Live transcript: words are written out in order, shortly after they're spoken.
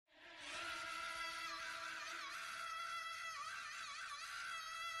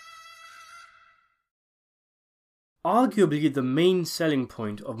Arguably, the main selling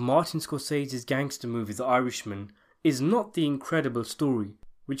point of Martin Scorsese's gangster movie The Irishman is not the incredible story,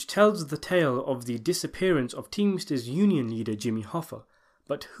 which tells the tale of the disappearance of Teamsters union leader Jimmy Hoffa,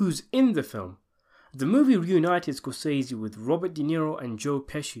 but who's in the film. The movie reunited Scorsese with Robert De Niro and Joe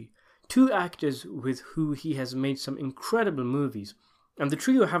Pesci, two actors with who he has made some incredible movies, and the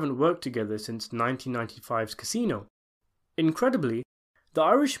trio haven't worked together since 1995's Casino. Incredibly, The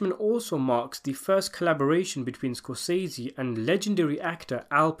Irishman also marks the first collaboration between Scorsese and legendary actor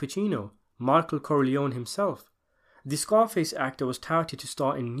Al Pacino, Michael Corleone himself. The Scarface actor was touted to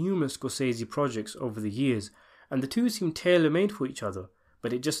star in numerous Scorsese projects over the years, and the two seemed tailor-made for each other,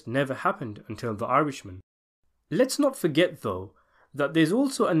 but it just never happened until The Irishman. Let's not forget, though, that there's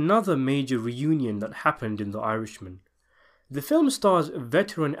also another major reunion that happened in The Irishman. The film stars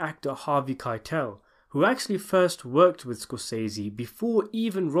veteran actor Harvey Keitel, who actually first worked with Scorsese before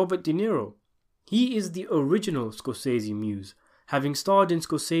even Robert De Niro. He is the original Scorsese muse, having starred in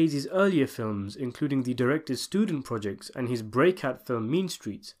Scorsese's earlier films, including the director's student projects and his breakout film Mean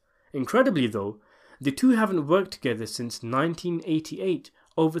Streets. Incredibly though, the two haven't worked together since 1988,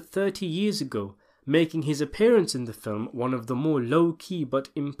 over 30 years ago, making his appearance in the film one of the more low-key but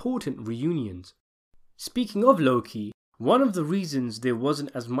important reunions. Speaking of low-key, one of the reasons there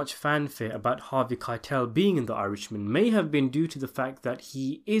wasn't as much fanfare about Harvey Keitel being in The Irishman may have been due to the fact that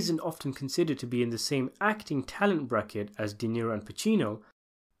he isn't often considered to be in the same acting talent bracket as De Niro and Pacino,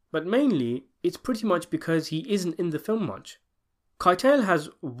 but mainly it's pretty much because he isn't in the film much. Keitel has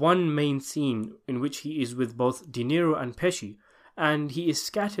one main scene in which he is with both De Niro and Pesci, and he is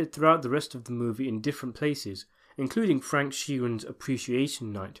scattered throughout the rest of the movie in different places, including Frank Sheeran's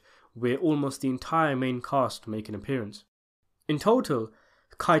Appreciation Night, where almost the entire main cast make an appearance. In total,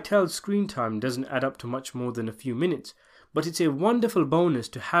 Keitel's screen time doesn't add up to much more than a few minutes, but it's a wonderful bonus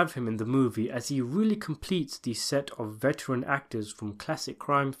to have him in the movie as he really completes the set of veteran actors from classic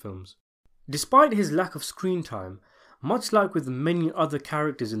crime films. Despite his lack of screen time, much like with many other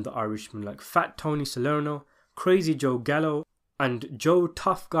characters in The Irishman like Fat Tony Salerno, Crazy Joe Gallo, and Joe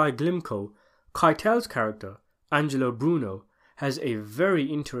Tough Guy Glimko, Keitel's character, Angelo Bruno, has a very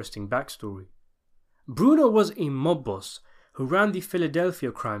interesting backstory. Bruno was a mob boss who ran the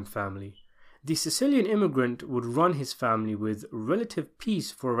Philadelphia crime family. The Sicilian immigrant would run his family with relative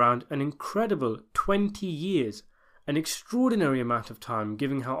peace for around an incredible 20 years, an extraordinary amount of time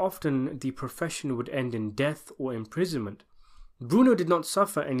given how often the profession would end in death or imprisonment. Bruno did not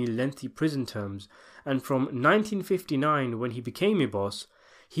suffer any lengthy prison terms, and from 1959, when he became a boss,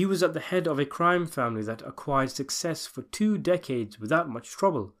 he was at the head of a crime family that acquired success for 2 decades without much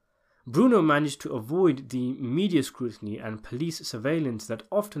trouble. Bruno managed to avoid the media scrutiny and police surveillance that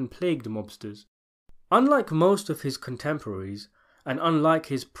often plagued mobsters. Unlike most of his contemporaries, and unlike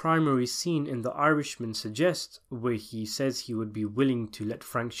his primary scene in The Irishman suggests, where he says he would be willing to let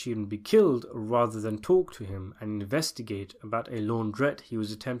Frank Sheeran be killed rather than talk to him and investigate about a laundrette he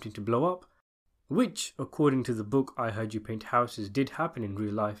was attempting to blow up, which, according to the book I Heard You Paint Houses, did happen in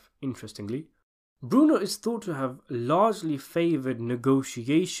real life, interestingly, Bruno is thought to have largely favoured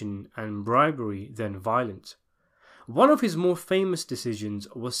negotiation and bribery than violence. One of his more famous decisions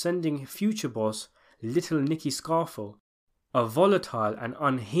was sending future boss Little Nicky Scarfo, a volatile and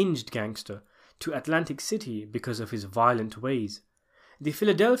unhinged gangster, to Atlantic City because of his violent ways. The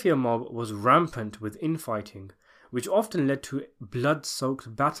Philadelphia mob was rampant with infighting, which often led to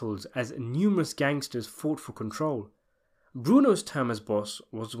blood-soaked battles as numerous gangsters fought for control. Bruno's term as boss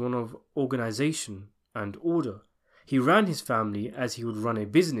was one of organisation and order. He ran his family as he would run a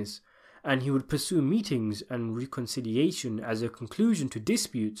business, and he would pursue meetings and reconciliation as a conclusion to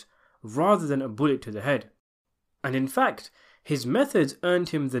disputes rather than a bullet to the head. And in fact, his methods earned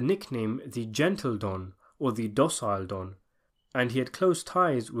him the nickname the Gentle Don or the Docile Don, and he had close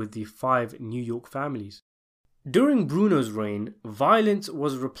ties with the 5 New York families. During Bruno's reign, violence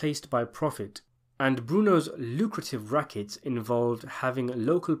was replaced by profit, and Bruno's lucrative rackets involved having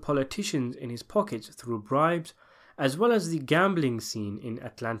local politicians in his pockets through bribes, as well as the gambling scene in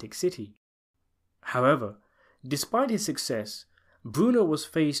Atlantic City. However, despite his success, Bruno was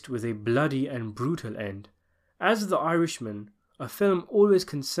faced with a bloody and brutal end. As The Irishman, a film always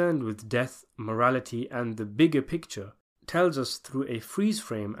concerned with death, morality, and the bigger picture, tells us through a freeze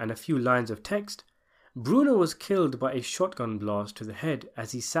frame and a few lines of text, Bruno was killed by a shotgun blast to the head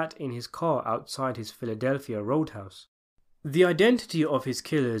as he sat in his car outside his Philadelphia roadhouse. The identity of his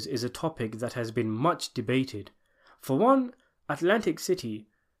killers is a topic that has been much debated. For one, Atlantic City,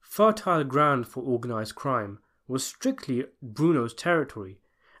 fertile ground for organised crime, was strictly Bruno's territory,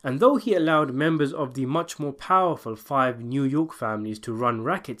 and though he allowed members of the much more powerful 5 New York families to run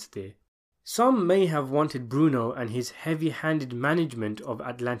rackets there, Some may have wanted Bruno and his heavy-handed management of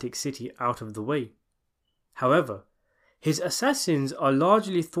Atlantic City out of the way. However, his assassins are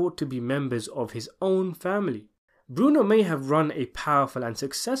largely thought to be members of his own family. Bruno may have run a powerful and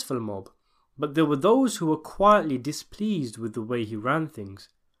successful mob, but there were those who were quietly displeased with the way he ran things.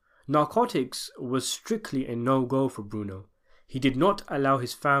 Narcotics was strictly a no-go for Bruno. He did not allow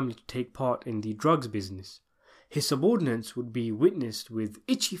his family to take part in the drugs business. His subordinates would be witnessed with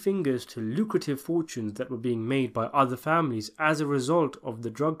itchy fingers to lucrative fortunes that were being made by other families as a result of the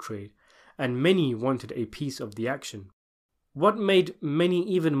drug trade, and many wanted a piece of the action. What made many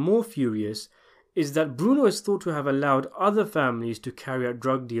even more furious is that Bruno is thought to have allowed other families to carry out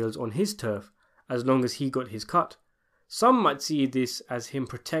drug deals on his turf as long as he got his cut. Some might see this as him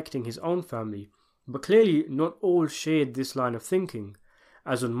protecting his own family, but clearly not all shared this line of thinking,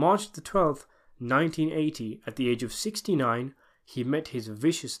 as on March the 12th, 1980, at the age of 69, he met his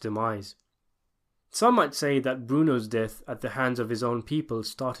vicious demise. Some might say that Bruno's death at the hands of his own people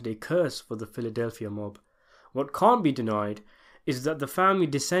started a curse for the Philadelphia mob. What can't be denied is that the family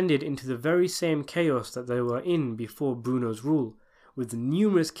descended into the very same chaos that they were in before Bruno's rule, with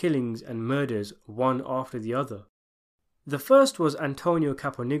numerous killings and murders one after the other. The first was Antonio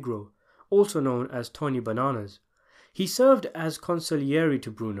Caponigro, also known as Tony Bananas. He served as consigliere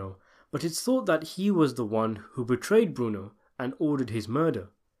to Bruno, but it's thought that he was the one who betrayed Bruno and ordered his murder.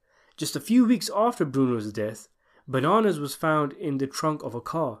 Just a few weeks after Bruno's death, Bananas was found in the trunk of a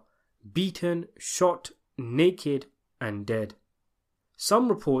car, beaten, shot, naked, and dead. Some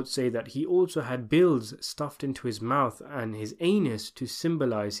reports say that he also had bills stuffed into his mouth and his anus to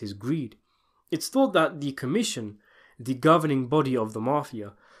symbolize his greed. It's thought that the Commission, the governing body of the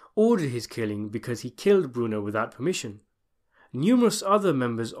Mafia, ordered his killing because he killed Bruno without permission. Numerous other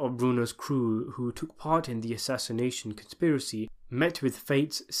members of Bruno's crew who took part in the assassination conspiracy met with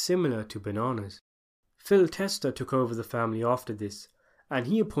fates similar to Bananas. Phil Tester took over the family after this, and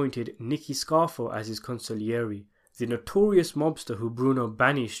he appointed Nicky Scarfo as his consigliere, the notorious mobster who Bruno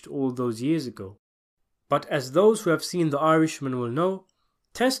banished all those years ago. But as those who have seen The Irishman will know,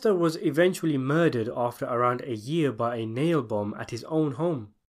 Tester was eventually murdered after around a year by a nail bomb at his own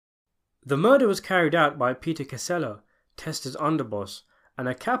home. The murder was carried out by Peter Casella, Tester's underboss, and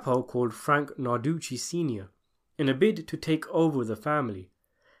a capo called Frank Narducci Sr., in a bid to take over the family.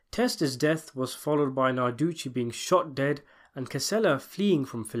 Tester's death was followed by Narducci being shot dead and Casella fleeing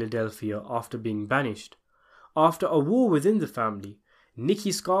from Philadelphia after being banished. After a war within the family,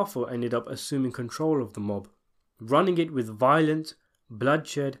 Nicky Scarfo ended up assuming control of the mob, running it with violence,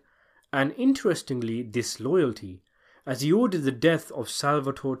 bloodshed, and interestingly disloyalty, as he ordered the death of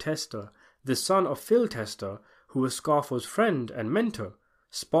Salvatore Tester, the son of Phil Tester, who was Scarfo's friend and mentor,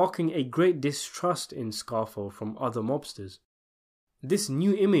 sparking a great distrust in Scarfo from other mobsters. This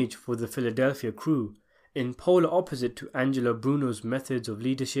new image for the Philadelphia crew, in polar opposite to Angelo Bruno's methods of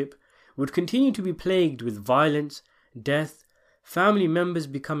leadership, would continue to be plagued with violence, death, family members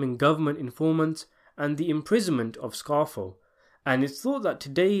becoming government informants, and the imprisonment of Scarfo, and it's thought that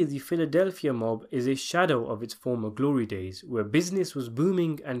today the Philadelphia mob is a shadow of its former glory days, where business was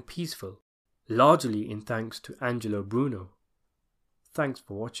booming and peaceful, largely in thanks to Angelo Bruno. Thanks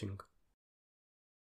for watching.